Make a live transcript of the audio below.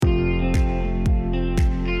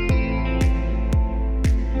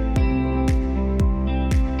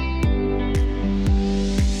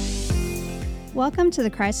Welcome to the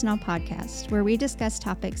Christ in All podcast, where we discuss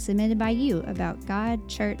topics submitted by you about God,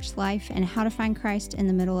 church, life, and how to find Christ in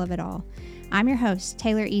the middle of it all. I'm your host,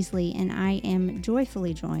 Taylor Easley, and I am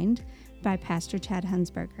joyfully joined by Pastor Chad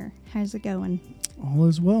Hunsberger. How's it going? All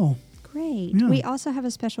is well. Great. Yeah. We also have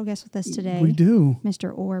a special guest with us today. We do.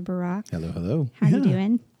 Mr. Or Barak. Hello, hello. How you Yeah.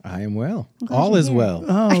 doing? I am well. I'm glad All you're is here. well.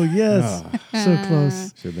 Oh, yes. So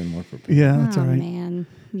close. Should have been more prepared. Yeah, that's all right. Man.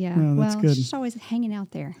 Yeah. No, that's well, good. it's just always hanging out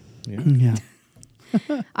there. Yeah. Yeah.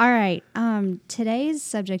 All right. Today's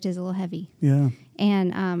subject is a little heavy. Yeah.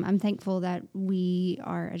 And I'm thankful that we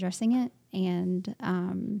are addressing it and,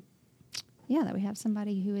 that we have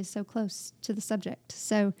somebody who is so close to the subject.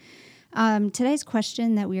 So today's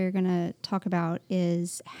question that we are going to talk about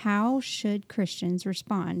is, how should Christians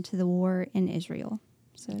respond to the war in Israel?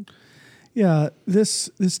 So, Yeah,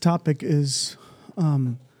 this topic is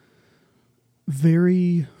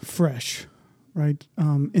very fresh, right?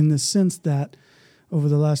 In the sense that over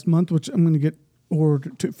the last month, which I'm going to get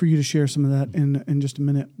for you to share some of that in just a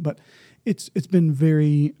minute, but it's been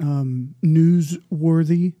very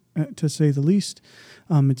newsworthy, to say the least.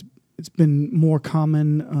 It's been more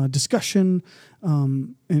common discussion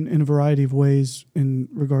in a variety of ways in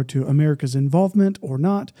regard to America's involvement or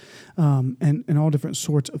not, and all different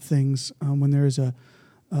sorts of things. When there is a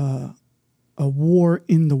war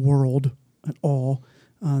in the world at all,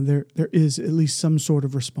 there is at least some sort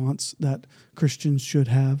of response that Christians should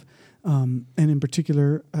have, and in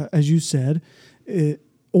particular, as you said,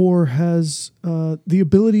 or has the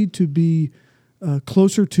ability to be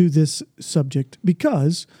closer to this subject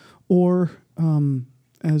because, or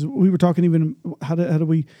as we were talking, even how do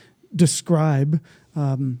we describe,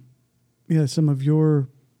 some of your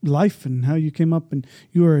life and how you came up, and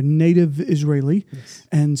you are a native Israeli, Yes.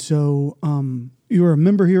 and so you are a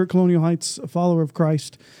member here at Colonial Heights, a follower of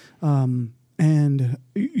Christ, and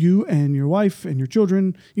you and your wife and your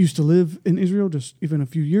children used to live in Israel just even a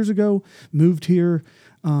few years ago, moved here,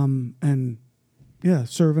 and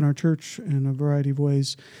serve in our church in a variety of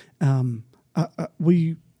ways.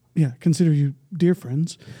 We consider you dear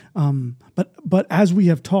friends. But as we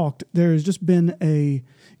have talked, there has just been a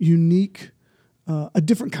unique, a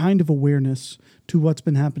different kind of awareness to what's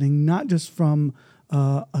been happening, not just from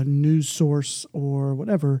a news source or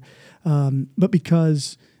whatever, but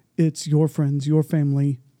because it's your friends, your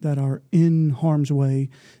family that are in harm's way,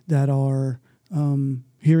 that are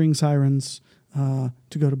hearing sirens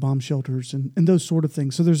to go to bomb shelters and those sort of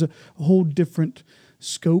things. So there's a whole different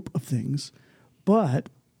scope of things. But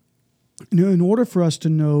in order for us to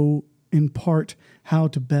know in part how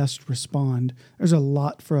to best respond, there's a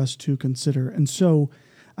lot for us to consider. And so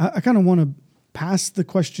I kind of want to pass the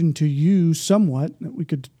question to you somewhat that we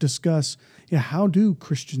could discuss. Yeah, how do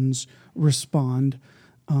Christians respond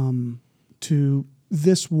to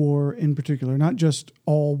this war in particular? Not just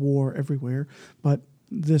all war everywhere, but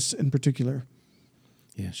this in particular.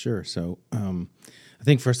 Yeah, sure. So I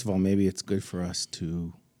think, first of all, maybe it's good for us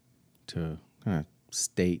to kind of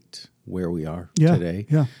state where we are today.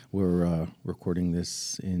 Yeah. We're recording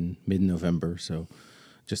this in mid-November, so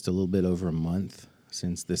just a little bit over a month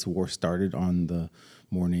since this war started on the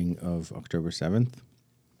morning of October 7th.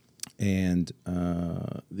 And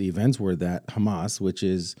the events were that Hamas, which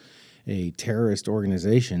is a terrorist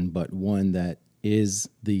organization, but one that is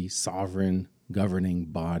the sovereign governing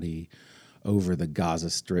body over the Gaza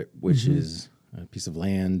Strip, which is a piece of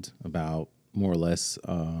land about more or less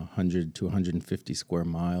 100 to 150 square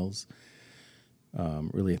miles,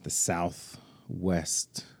 really at the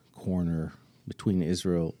southwest corner between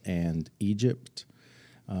Israel and Egypt.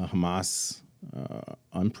 Hamas,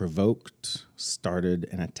 unprovoked, started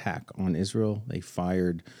an attack on Israel. They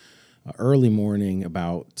fired early morning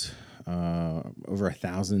about over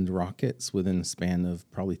 1,000 rockets within a span of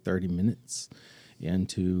probably 30 minutes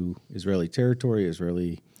into Israeli territory,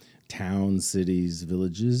 Israeli towns, cities,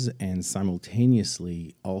 villages, and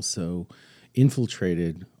simultaneously also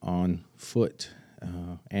infiltrated on foot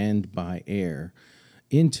and by air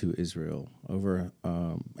into Israel. Over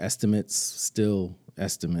estimates,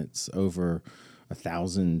 over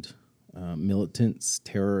 1,000 militants,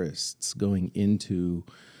 terrorists going into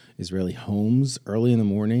Israeli homes early in the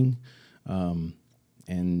morning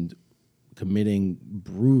and committing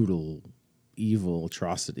brutal, evil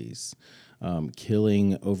atrocities,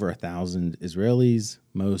 killing over 1,000 Israelis.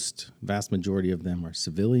 Vast majority of them are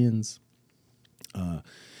civilians,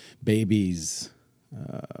 babies,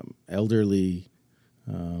 elderly,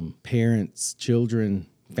 parents, children,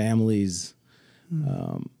 families,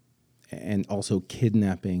 and also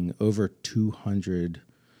kidnapping over 200,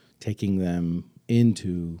 taking them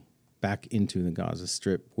back into the Gaza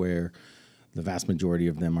Strip, where the vast majority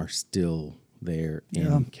of them are still there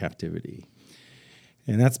in captivity.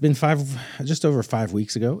 And that's been just over 5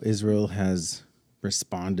 weeks ago. Israel has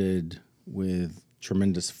responded with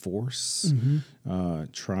tremendous force,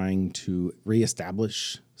 trying to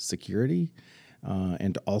reestablish security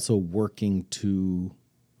and also working to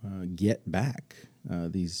get back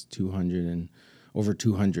these over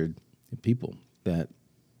 200 people that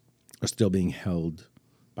are still being held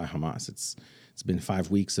by Hamas. It's been 5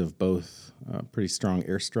 weeks of both pretty strong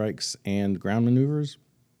airstrikes and ground maneuvers,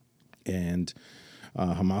 and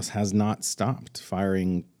Hamas has not stopped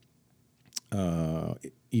firing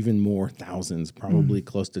even more thousands, probably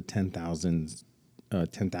close to 10,000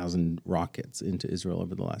 rockets into Israel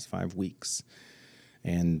over the last 5 weeks,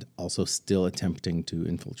 and also still attempting to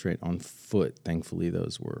infiltrate on foot. Thankfully,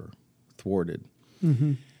 those were thwarted.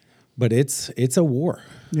 Mm-hmm. But it's a war.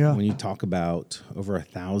 Yeah. When you talk about over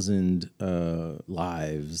 1,000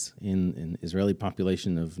 lives in an Israeli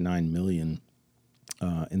population of 9 million,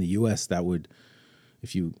 in the U.S., that would,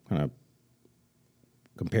 if you kind of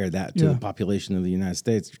compare that to the population of the United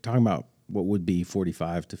States, you're talking about what would be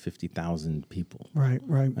 45 to 50,000 people. Right.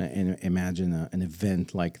 And imagine an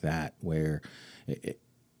event like that where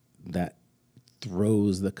that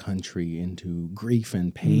throws the country into grief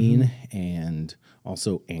and pain, and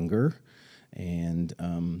also anger, and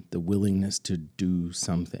the willingness to do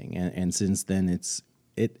something. And since then,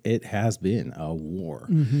 it has been a war.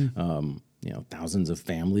 Thousands of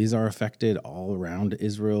families are affected all around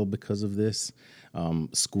Israel because of this.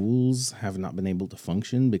 Schools have not been able to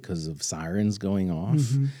function because of sirens going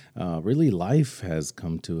off. Really, life has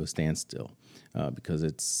come to a standstill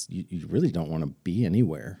because you really don't want to be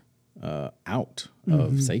anywhere out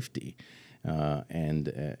of safety,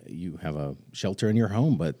 and you have a shelter in your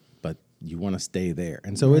home, but you want to stay there.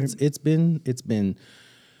 And so it's been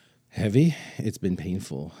heavy, it's been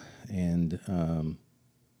painful, and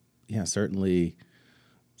certainly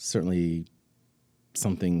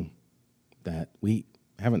something that we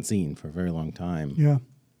haven't seen for a very long time.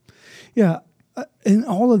 Yeah. And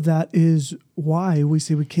all of that is why we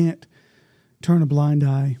say we can't turn a blind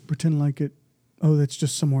eye, pretend like that's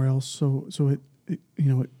just somewhere else. So it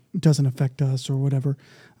doesn't affect us or whatever.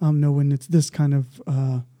 No, when it's this kind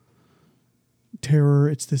of terror,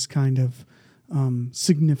 it's this kind of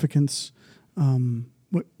significance.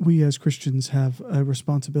 We as Christians have a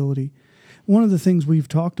responsibility. One of the things we've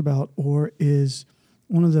talked about, is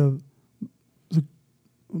one of the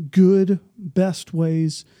good, best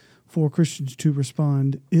ways for Christians to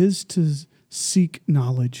respond is to seek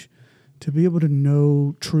knowledge, to be able to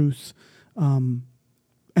know truth. And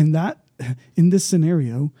that, in this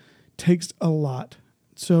scenario, takes a lot.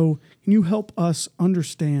 So can you help us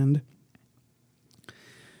understand,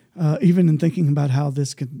 even in thinking about how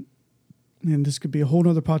this could, and this could be a whole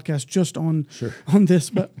other podcast just on this,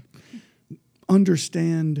 but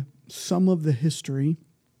understand some of the history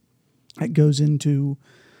that goes into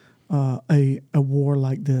a war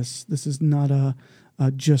like this. This is not a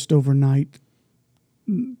just overnight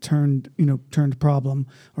turned problem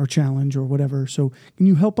or challenge or whatever. So can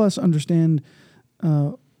you help us understand,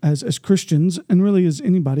 as Christians, and really as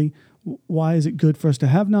anybody, why is it good for us to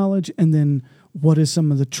have knowledge, and then what is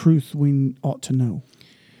some of the truth we ought to know?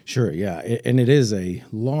 Sure, yeah, and it is a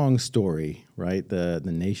long story, right? The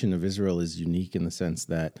nation of Israel is unique in the sense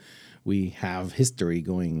that we have history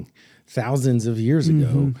going thousands of years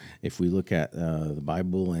ago. If we look at the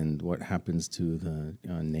Bible and what happens to the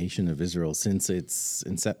nation of Israel since its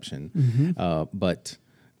inception, but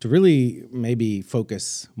to really maybe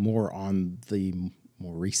focus more on the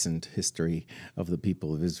more recent history of the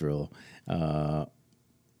people of Israel,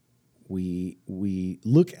 we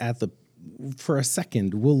look at for a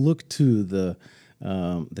second, we'll look to the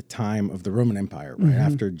time of the Roman Empire, right?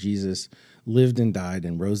 After Jesus lived and died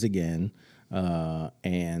and rose again,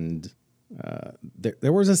 and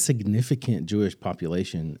there was a significant Jewish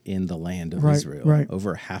population in the land of Israel,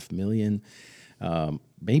 over 500,000,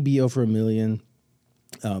 maybe over 1 million.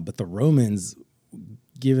 But the Romans,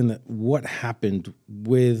 given that what happened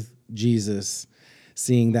with Jesus,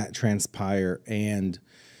 seeing that transpire and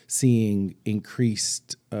seeing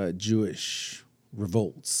increased Jewish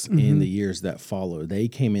revolts in the years that followed. They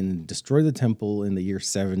came in and destroyed the temple in the year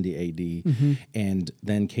 70 AD, and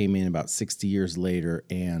then came in about 60 years later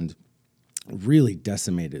and really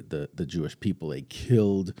decimated the Jewish people. They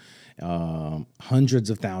killed hundreds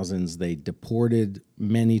of thousands. They deported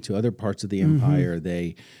many to other parts of the empire.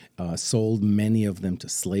 They sold many of them to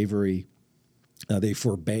slavery. They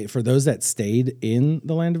forbade, for those that stayed in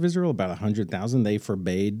the land of Israel, about 100,000, they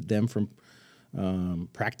forbade them from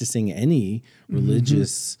practicing any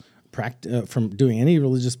religious from doing any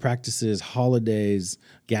religious practices, holidays,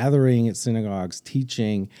 gathering at synagogues,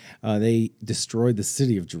 teaching. They destroyed the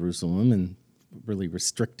city of Jerusalem and really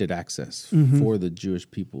restricted access for the Jewish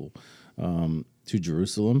people to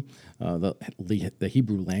Jerusalem. The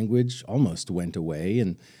Hebrew language almost went away,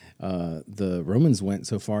 and the Romans went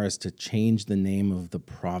so far as to change the name of the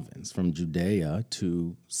province from Judea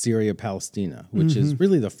to Syria Palestina, which is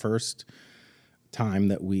really the first time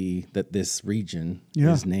that this region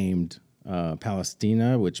is named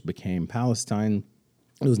Palestina, which became Palestine.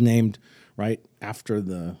 It was named right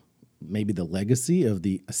after maybe the legacy of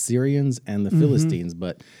the Assyrians and the Philistines,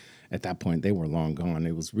 but at that point they were long gone.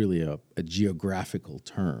 It was really a geographical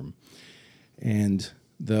term. And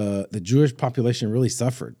the Jewish population really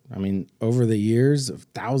suffered. I mean, over the years,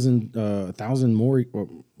 1,000 more,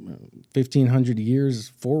 1,500 years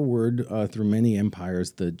forward through many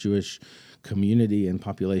empires, the Jewish community and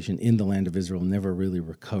population in the land of Israel never really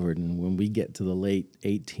recovered. And when we get to the late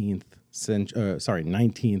 19th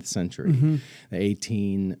century, the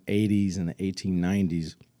 1880s and the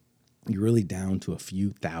 1890s, you're really down to a few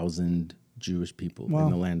thousand Jewish people in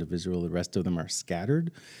the land of Israel. The rest of them are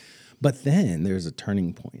scattered. But then there's a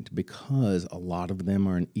turning point because a lot of them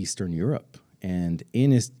are in Eastern Europe. And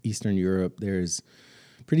in Eastern Europe, there's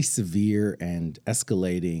pretty severe and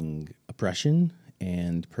escalating oppression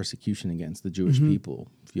and persecution against the Jewish people.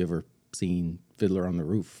 If you ever seen Fiddler on the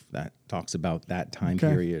Roof, that talks about that time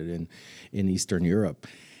period in Eastern Europe.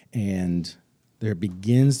 And there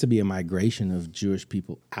begins to be a migration of Jewish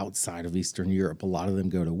people outside of Eastern Europe. A lot of them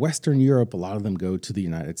go to Western Europe. A lot of them go to the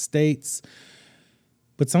United States.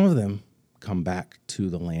 But some of them come back to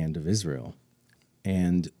the land of Israel.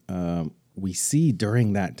 And we see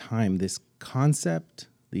during that time this concept,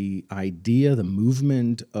 the idea, the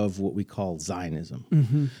movement of what we call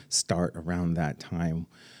Zionism start around that time.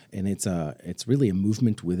 And it's really a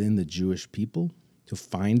movement within the Jewish people to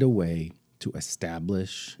find a way to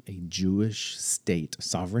establish a Jewish state, a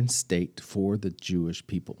sovereign state for the Jewish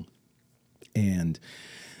people. And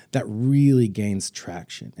that really gains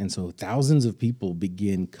traction. And so thousands of people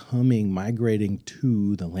begin migrating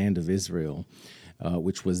to the land of Israel,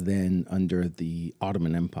 which was then under the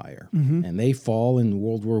Ottoman Empire. And they fall in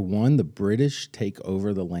World War I. The British take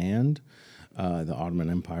over the land. The Ottoman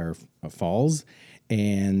Empire falls.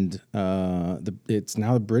 And it's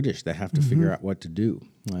now the British that have to figure out what to do.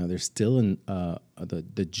 There's still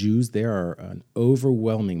the Jews there are an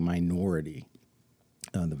overwhelming minority.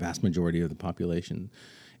 The vast majority of the population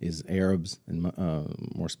is Arabs and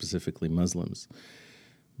more specifically Muslims.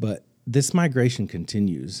 But this migration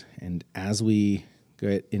continues, and as we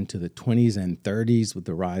get into the 20s and 30s with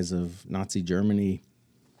the rise of Nazi Germany,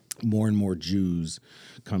 more and more Jews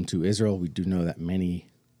come to Israel. We do know that many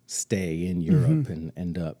stay in Europe and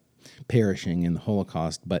end up perishing in the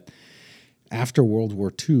Holocaust. But after World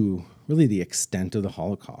War II, really the extent of the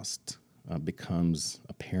Holocaust becomes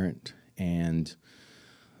apparent, and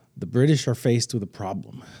the British are faced with a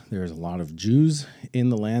problem. There's a lot of Jews in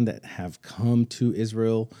the land that have come to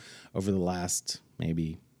Israel over the last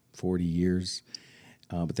maybe 40 years.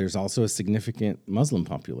 But there's also a significant Muslim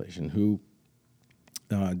population who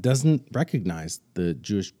doesn't recognize the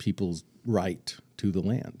Jewish people's right to the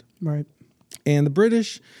land. Right. And the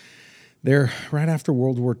British, they're right after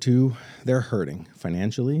World War II, they're hurting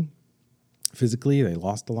financially, physically. They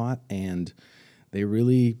lost a lot, and they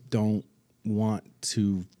really don't want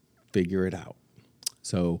to figure it out.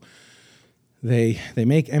 So they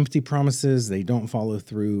make empty promises, they don't follow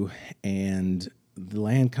through, and the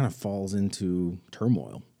land kind of falls into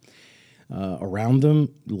turmoil. Around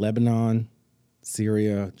them, Lebanon,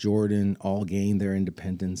 Syria, Jordan all gained their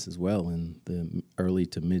independence as well in the early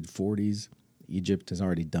to mid 40s. Egypt has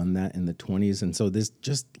already done that in the 20s. And so this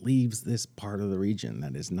just leaves this part of the region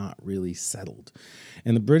that is not really settled.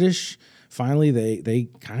 And the British, finally, they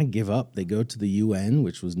kind of give up. They go to the UN,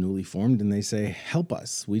 which was newly formed, and they say, help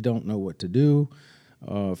us. We don't know what to do.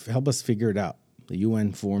 Help us figure it out. The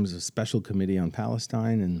UN forms a special committee on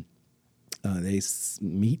Palestine, and they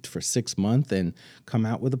meet for 6 months and come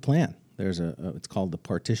out with a plan. There's it's called the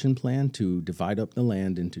Partition Plan to divide up the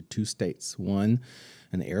land into two states. One,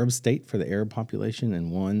 an Arab state for the Arab population,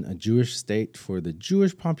 and one, a Jewish state for the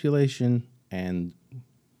Jewish population. And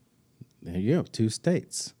there you go, two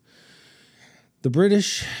states. The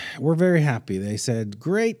British were very happy. They said,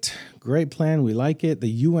 great plan, we like it. The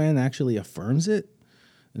UN actually affirms it,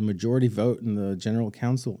 the majority vote in the General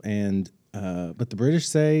Council. And but the British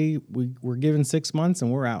say, we're given 6 months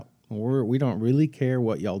and we're out. We don't really care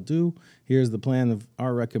what y'all do. Here's the plan of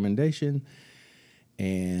our recommendation.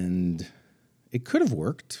 And it could have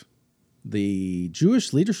worked. the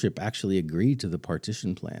Jewish leadership actually agreed to the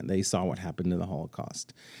partition plan. They saw what happened to the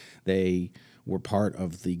Holocaust. They were part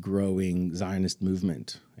of the growing Zionist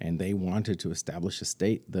movement, and they wanted to establish a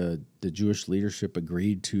state. The Jewish leadership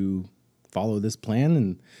agreed to follow this plan,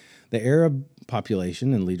 and the Arab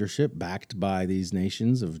population and leadership, backed by these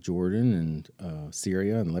nations of Jordan and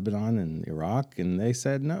Syria and Lebanon and Iraq, and they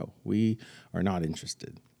said, no, we are not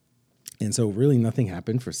interested. And so really nothing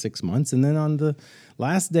happened for 6 months. And then on the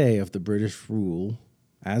last day of the British rule,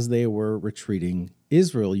 as they were retreating,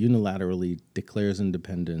 Israel unilaterally declares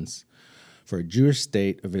independence for a Jewish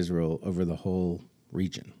state of Israel over the whole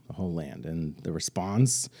region, the whole land. And the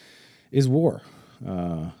response is war.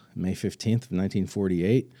 May 15th,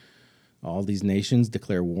 1948, all these nations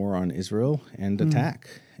declare war on Israel and attack.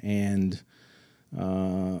 And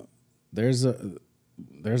there's a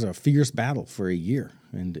fierce battle for a year.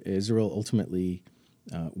 And Israel ultimately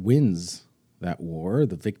wins that war.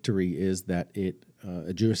 The victory is that a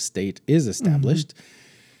Jewish state is established.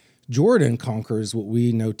 Jordan conquers what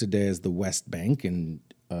we know today as the West Bank, and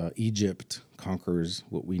Egypt conquers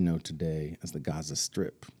what we know today as the Gaza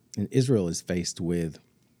Strip. And Israel is faced with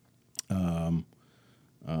a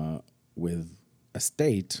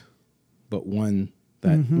state, but one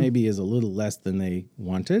that maybe is a little less than they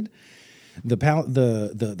wanted.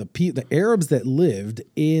 The Arabs that lived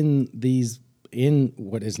in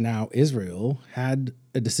what is now Israel had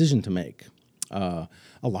a decision to make. A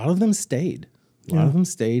lot of them stayed. A lot of them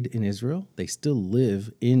stayed in Israel. They still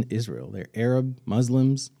live in Israel. They're Arab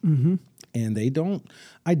Muslims, and they don't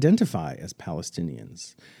identify as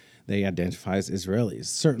Palestinians. They identify as Israelis.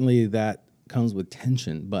 Certainly that comes with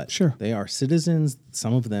tension, but they are citizens.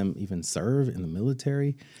 Some of them even serve in the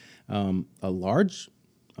military. A large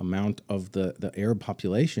amount of the Arab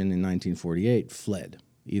population in 1948 fled,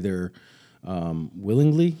 either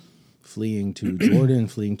willingly, fleeing to Jordan,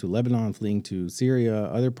 fleeing to Lebanon, fleeing to Syria,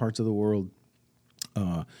 other parts of the world,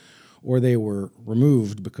 or they were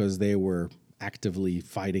removed because they were actively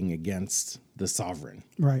fighting against the sovereign.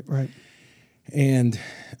 Right. And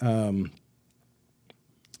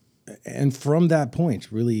from that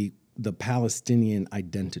point, really, the Palestinian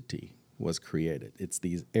identity was created. It's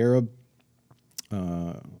these Arab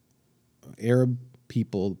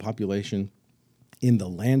people, the population in the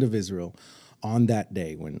land of Israel on that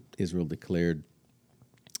day when Israel declared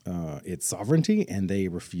its sovereignty, and they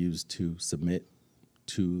refused to submit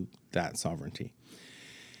to that sovereignty.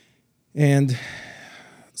 And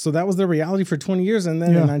so that was the reality for 20 years. And then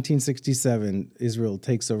in 1967, Israel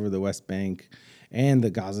takes over the West Bank and the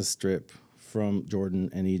Gaza Strip from Jordan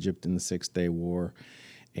and Egypt in the Six-Day War,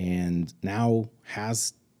 and now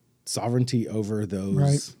has sovereignty over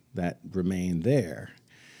those that remain there.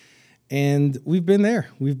 And we've been there.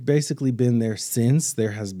 We've basically been there since.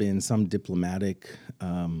 There has been some diplomatic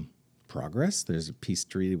progress. There's a peace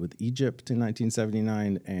treaty with Egypt in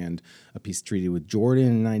 1979 and a peace treaty with Jordan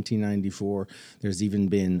in 1994. There's even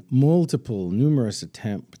been numerous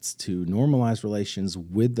attempts to normalize relations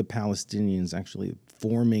with the Palestinians, actually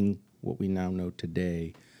forming what we now know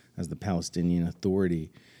today as the Palestinian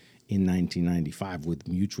Authority in 1995, with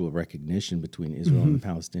mutual recognition between Israel and the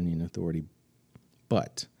Palestinian Authority.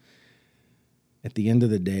 But at the end of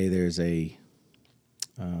the day, there's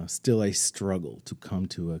still a struggle to come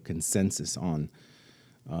to a consensus on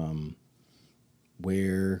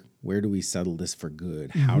where do we settle this for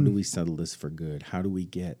good? How do we settle this for good? How do we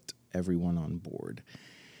get everyone on board?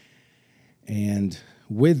 And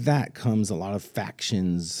with that comes a lot of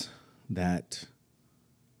factions that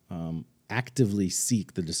actively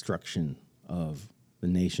seek the destruction of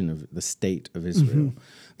the state of Israel,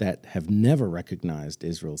 that have never recognized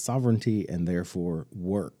Israel's sovereignty and therefore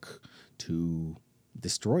work to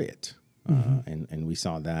destroy it. And we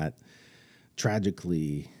saw that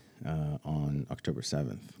tragically on October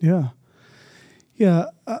 7th. Yeah.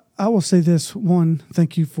 I will say this. One,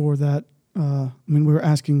 thank you for that. We were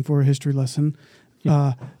asking for a history lesson.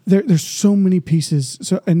 There's so many pieces.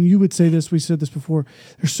 So, and you would say this, we said this before,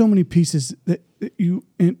 there's so many pieces that you,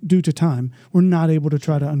 due to time, we're not able to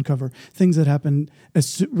try to uncover. Things that happened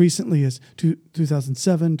as recently as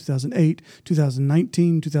 2007, 2008,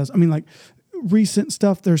 2019, 2000. Recent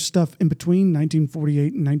stuff. There's stuff in between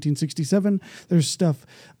 1948 and 1967. There's stuff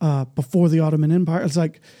before the Ottoman Empire. It's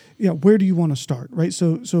where do you want to start, right?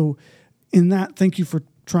 So in that, thank you for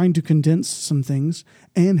trying to condense some things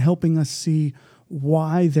and helping us see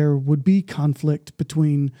why there would be conflict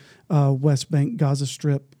between West Bank, Gaza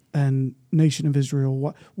Strip, and Nation of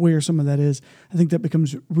Israel, where some of that is. I think that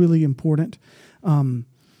becomes really important. And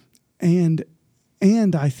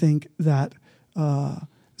I think that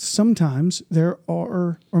sometimes there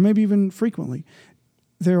are, or maybe even frequently,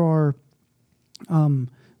 there are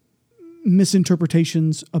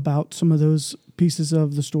misinterpretations about some of those pieces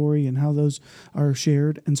of the story and how those are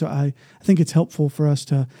shared. And so I think it's helpful for us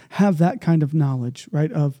to have that kind of knowledge,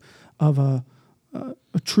 right, of a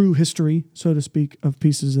true history, so to speak, of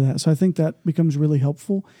pieces of that. So I think that becomes really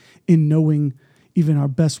helpful in knowing even our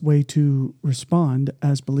best way to respond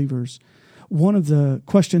as believers. One of the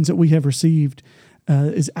questions that we have received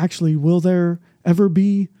is actually, will there ever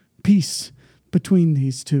be peace between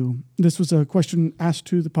these two? This was a question asked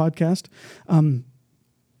to the podcast.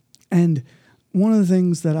 And one of the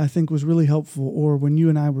things that I think was really helpful, or when you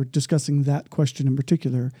and I were discussing that question in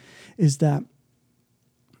particular, is that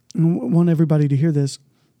I want everybody to hear this.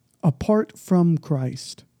 Apart from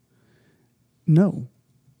Christ, no,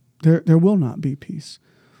 there will not be peace.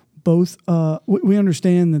 Both, we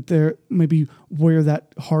understand that there maybe where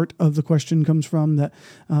that heart of the question comes from, that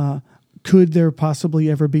could there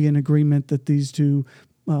possibly ever be an agreement that these two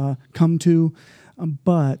come to?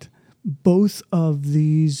 But both of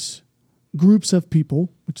these groups of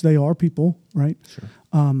people, which they are people, right, Sure.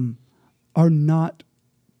 Are not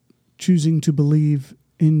choosing to believe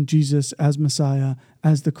in Jesus as Messiah,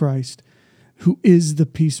 as the Christ, who is the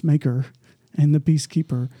peacemaker and the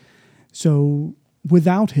peacekeeper. So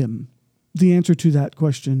without him, the answer to that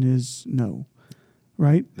question is no,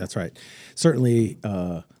 right? That's right. Certainly,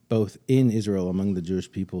 both in Israel, among the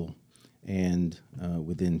Jewish people, and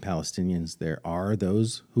within Palestinians, there are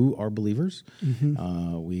those who are believers.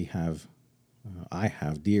 I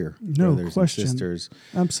have dear brothers question. and sisters,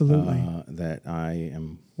 Absolutely. that I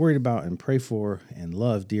am worried about and pray for and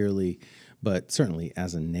love dearly. But certainly,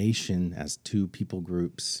 as a nation, as two people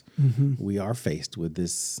groups, we are faced with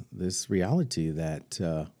this reality that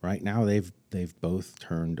right now they've both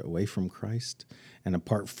turned away from Christ, and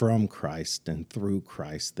apart from Christ and through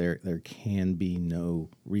Christ, there can be no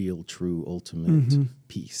real, true, ultimate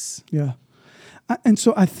peace. Yeah. And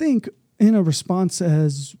so I think in a response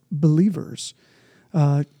as believers,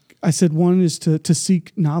 I said one is to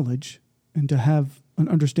seek knowledge and to have an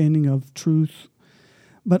understanding of truth,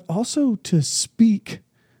 but also to speak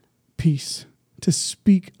peace, to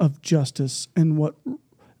speak of justice and what,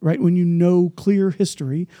 right, when you know clear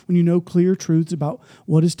history, when you know clear truths about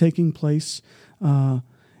what is taking place,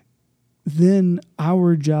 then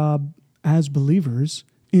our job as believers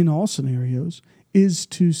in all scenarios is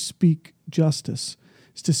to speak justice,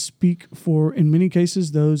 is to speak for, in many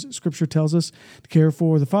cases, those Scripture tells us to care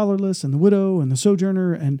for the fatherless and the widow and the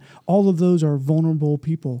sojourner, and all of those are vulnerable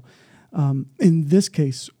people. In this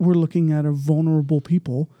case, we're looking at a vulnerable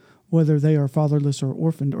people, whether they are fatherless or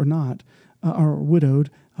orphaned or not, or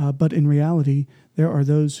widowed. But in reality, there are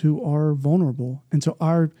those who are vulnerable. And so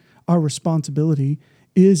our responsibility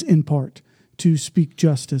is in part to speak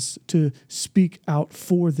justice, to speak out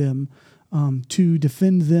for them, to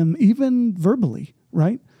defend them, even verbally,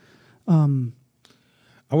 right? I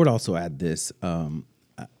would also add this,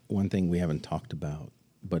 one thing we haven't talked about,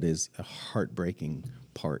 but is a heartbreaking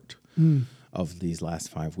part of these last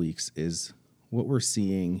 5 weeks is what we're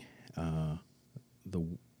seeing,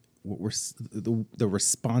 the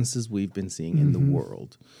responses we've been seeing in the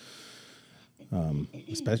world,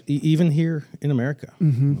 especially even here in America.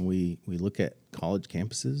 We look at college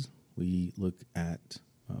campuses, we look at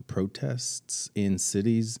protests in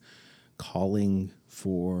cities calling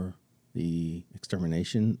for the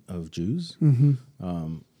extermination of Jews,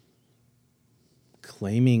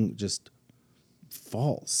 claiming just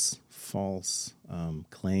false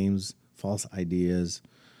claims, false ideas.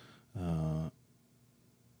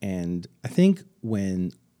 And I think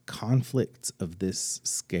when conflicts of this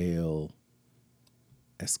scale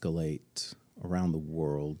escalate around the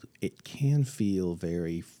world, it can feel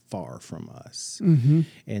very far from us.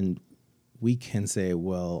 And we can say,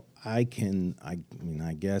 well, I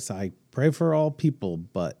guess I pray for all people,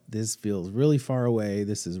 but this feels really far away.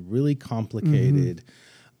 This is really complicated.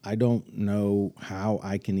 I don't know how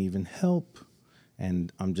I can even help,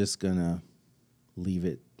 and I'm just going to leave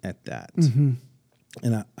it at that.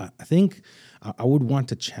 And I think I would want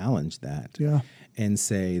to challenge that and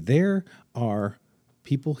say there are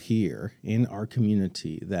people here in our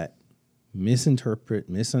community that misinterpret,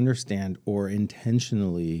 misunderstand, or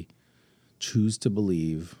intentionally choose to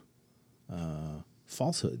believe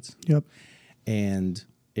falsehoods. And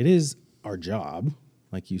it is our job,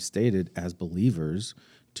 like you stated, as believers,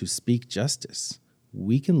 to speak justice.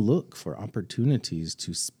 We can look for opportunities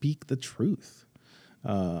to speak the truth.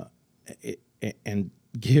 And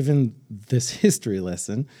given this history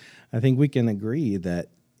lesson, I think we can agree that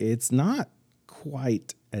it's not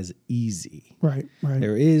quite as easy. Right.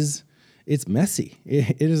 It it's messy.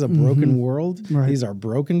 It is a broken world. Right. These are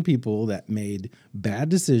broken people that made bad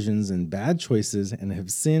decisions and bad choices and have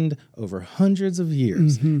sinned over hundreds of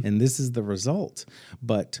years. And this is the result.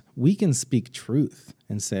 But we can speak truth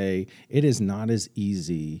and say it is not as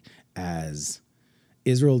easy as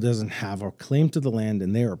Israel doesn't have a claim to the land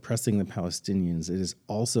and they are oppressing the Palestinians. It is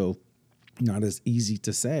also not as easy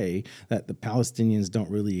to say that the Palestinians don't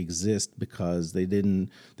really exist because they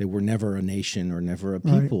were never a nation or never a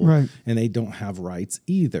people, right. and they don't have rights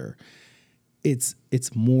either. It's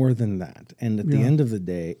more than that. And at the end of the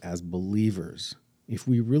day, as believers, if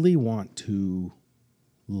we really want to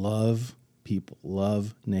love people,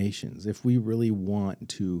 love nations, if we really want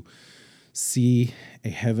to see a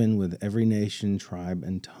heaven with every nation, tribe,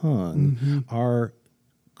 and tongue, our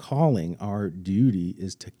calling, our duty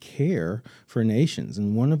is to care for nations.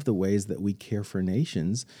 And one of the ways that we care for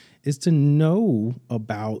nations is to know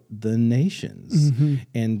about the nations.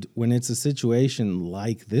 And when it's a situation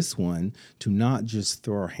like this one, to not just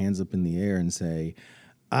throw our hands up in the air and say,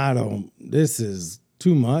 this is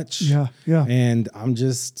too much. Yeah. And I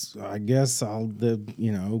guess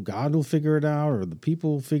God will figure it out, or the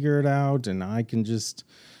people will figure it out. And I'm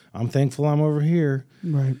thankful I'm over here.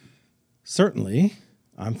 Right. Certainly,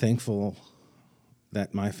 I'm thankful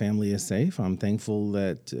that my family is safe. I'm thankful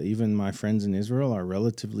that even my friends in Israel are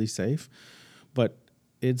relatively safe. But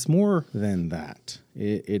it's more than that.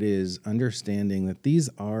 It is understanding that these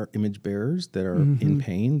are image bearers that are in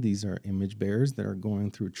pain. These are image bearers that are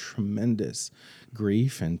going through tremendous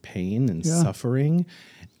grief and pain and suffering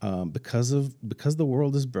because the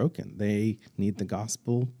world is broken. They need the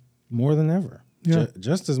gospel more than ever,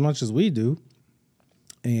 just as much as we do.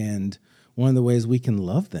 And one of the ways we can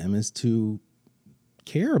love them is to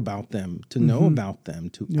care about them, to know about them,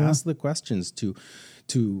 to ask the questions, to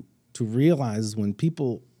realize when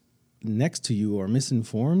people next to you are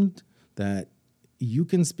misinformed that you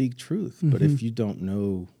can speak truth. But if you don't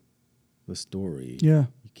know the story, you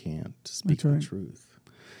can't speak the truth.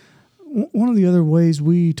 One of the other ways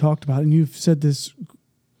we talked about, and you've said this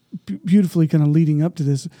beautifully kind of leading up to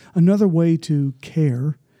this, another way to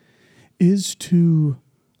care is to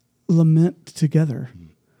lament together.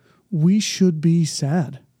 We should be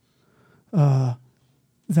sad that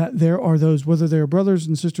there are those, whether they're brothers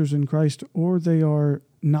and sisters in Christ or they are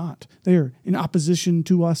not, they are in opposition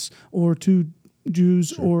to us or to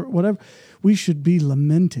Jews or whatever. We should be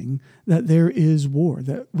lamenting that there is war,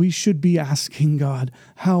 that we should be asking God,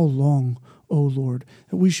 how long, O Lord?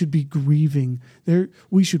 That we should be grieving.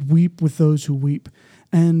 We should weep with those who weep.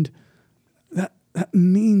 And that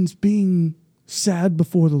means being sad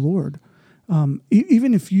before the Lord.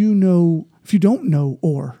 Even if you don't know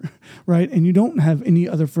Or, right, and you don't have any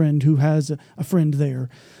other friend who has a friend there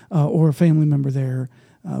or a family member there,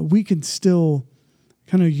 we can still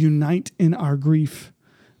kind of unite in our grief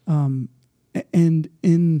and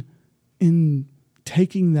in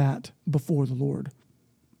taking that before the Lord.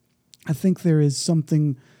 I think there is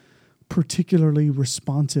something particularly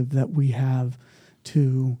responsive that we have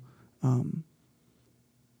to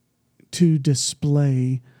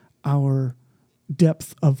display our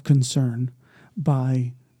depth of concern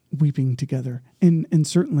by weeping together, and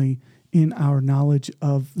certainly in our knowledge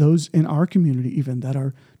of those in our community even that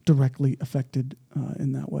are directly affected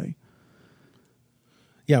in that way.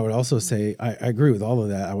 Yeah, I would also say, I agree with all of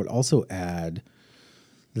that. I would also add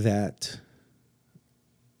that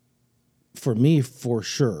for me, for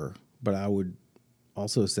sure, but I would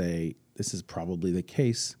also say this is probably the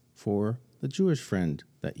case for the Jewish friend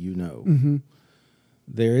that you know.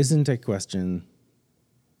 There isn't a question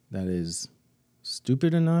that is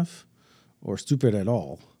stupid enough or stupid at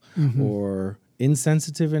all or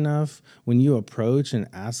insensitive enough. When you approach and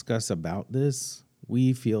ask us about this,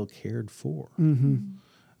 we feel cared for.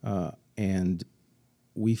 And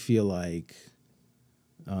we feel like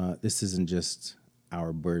this isn't just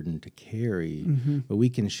our burden to carry, but we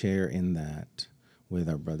can share in that with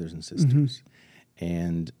our brothers and sisters.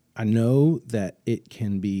 And I know that it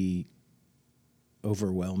can be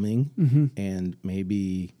overwhelming and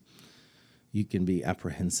maybe you can be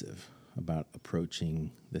apprehensive about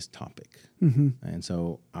approaching this topic. And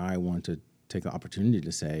so I want to take the opportunity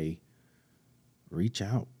to say, reach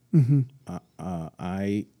out.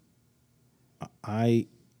 I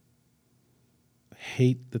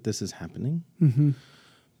hate that this is happening,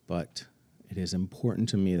 but it is important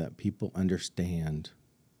to me that people understand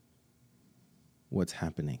what's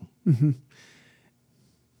happening.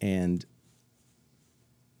 And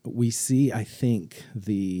we see, I think,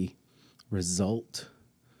 the result,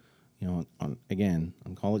 on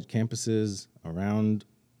college campuses, around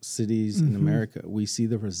cities in America, we see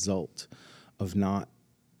the result of not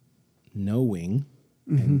knowing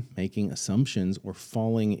and making assumptions or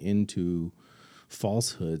falling into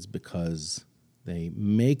falsehoods because they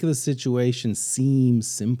make the situation seem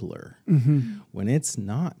simpler when it's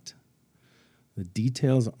not. The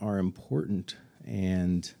details are important,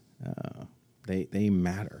 and they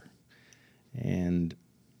matter. And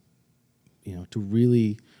to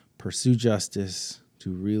really pursue justice,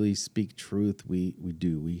 to really speak truth,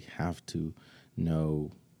 we have to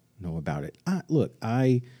know about it. Look,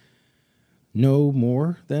 I know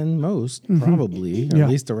more than most, probably, or Yeah. at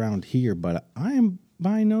least around here, but I am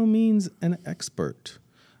by no means an expert.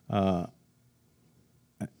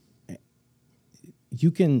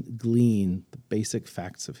 You can glean the basic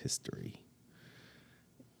facts of history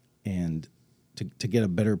and to get a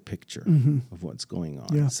better picture of what's going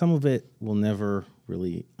on. Yeah. Some of it we'll never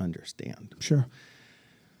really understand. Sure.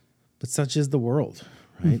 But such is the world,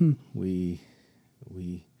 right? We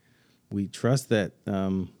trust that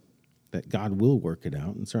that God will work it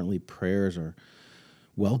out, and certainly prayers are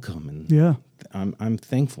welcome. And Yeah. I'm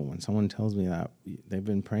thankful when someone tells me that they've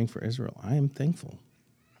been praying for Israel. I am thankful.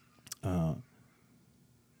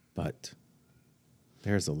 But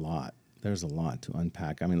there's a lot. There's a lot to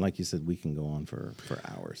unpack. I mean, like you said, we can go on for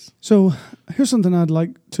hours. So here's something I'd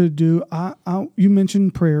like to do. You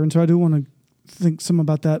mentioned prayer, and so I do want to think some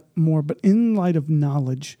about that more. But in light of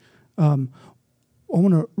knowledge, I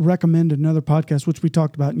want to recommend another podcast, which we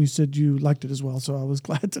talked about, and you said you liked it as well, so I was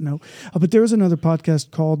glad to know. But there is another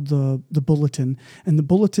podcast called The Bulletin, and The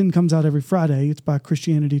Bulletin comes out every Friday. It's by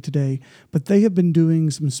Christianity Today, but they have been doing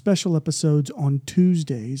some special episodes on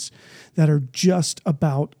Tuesdays that are just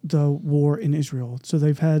about the war in Israel. So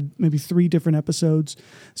they've had maybe 3 different episodes.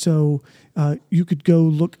 So you could go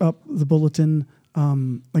look up The Bulletin.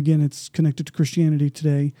 Again, it's connected to Christianity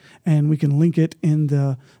Today, and we can link it in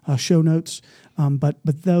the show notes. But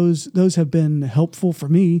those have been helpful for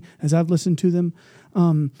me as I've listened to them.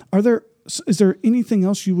 Is there anything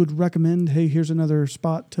else you would recommend? Hey, here's another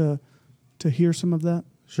spot to hear some of that.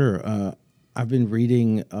 Sure. I've been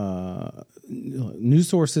reading. News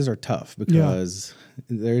sources are tough because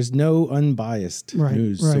there's no unbiased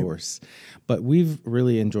news source. But we've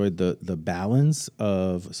really enjoyed the balance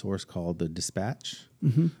of a source called The Dispatch.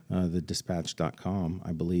 TheDispatch.com,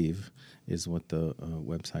 I believe, is what the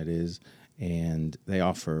website is. And they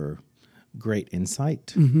offer great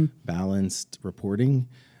insight, balanced reporting,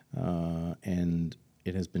 and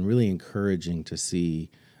it has been really encouraging to see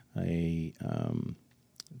it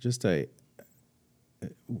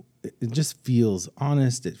just feels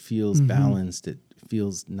honest. It feels balanced. It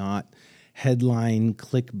feels not headline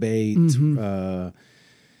clickbait,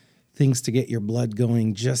 things to get your blood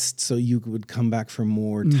going just so you would come back for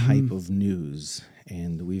more type of news.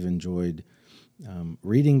 And we've enjoyed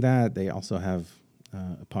reading that. They also have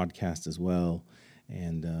a podcast as well,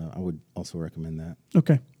 and I would also recommend that.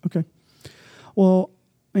 Okay. Well,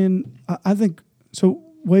 and I think so.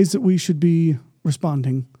 Ways that we should be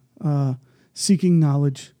responding: seeking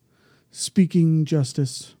knowledge, speaking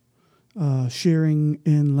justice, sharing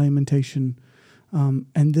in lamentation,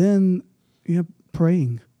 and then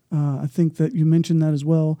praying. I think that you mentioned that as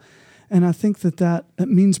well. And I think that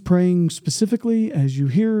means praying specifically as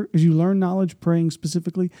you learn knowledge, praying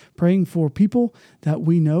specifically, praying for people that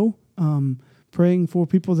we know, praying for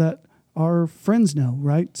people that our friends know,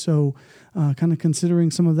 right? So kind of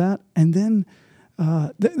considering some of that. And then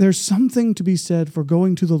there's something to be said for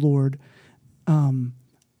going to the Lord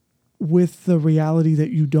with the reality that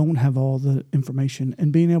you don't have all the information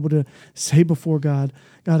and being able to say before God,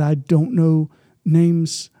 I don't know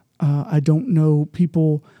names, I don't know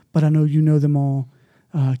people, but I know you know them all.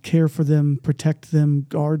 Care for them, protect them,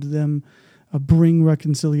 guard them, bring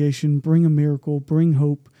reconciliation, bring a miracle, bring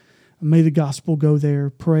hope. May the gospel go there,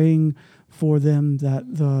 praying for them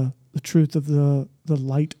that the truth of the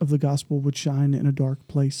light of the gospel would shine in a dark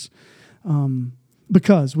place.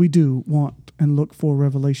 Because we do want and look for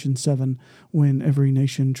Revelation 7 when every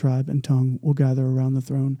nation, tribe, and tongue will gather around the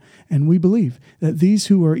throne. And we believe that these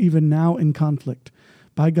who are even now in conflict,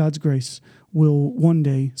 by God's grace, will one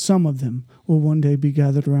day, some of them will one day be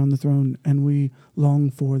gathered around the throne, and we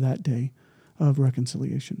long for that day of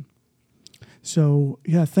reconciliation. So,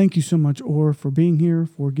 thank you so much, Or, for being here,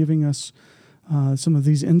 for giving us some of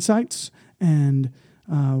these insights, and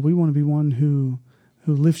we want to be one who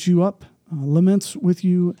lifts you up, laments with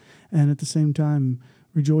you, and at the same time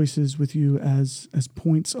rejoices with you as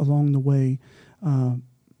points along the way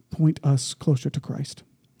point us closer to Christ.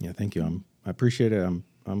 Yeah, thank you. I appreciate it.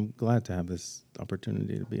 I'm glad to have this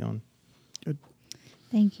opportunity to be on. Good.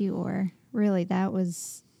 Thank you, Or. Really, that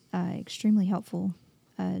was extremely helpful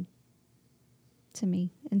to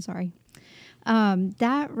me. And sorry.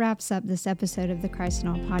 That wraps up this episode of the Christ in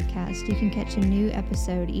All podcast. You can catch a new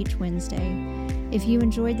episode each Wednesday. If you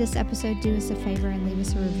enjoyed this episode, do us a favor and leave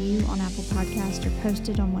us a review on Apple Podcast or post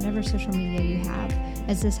it on whatever social media you have,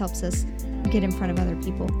 as this helps us get in front of other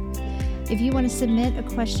people. If you want to submit a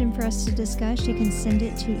question for us to discuss, you can send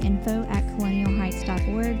it to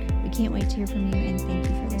info@colonialheights.org. We can't wait to hear from you, and thank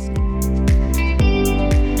you for listening.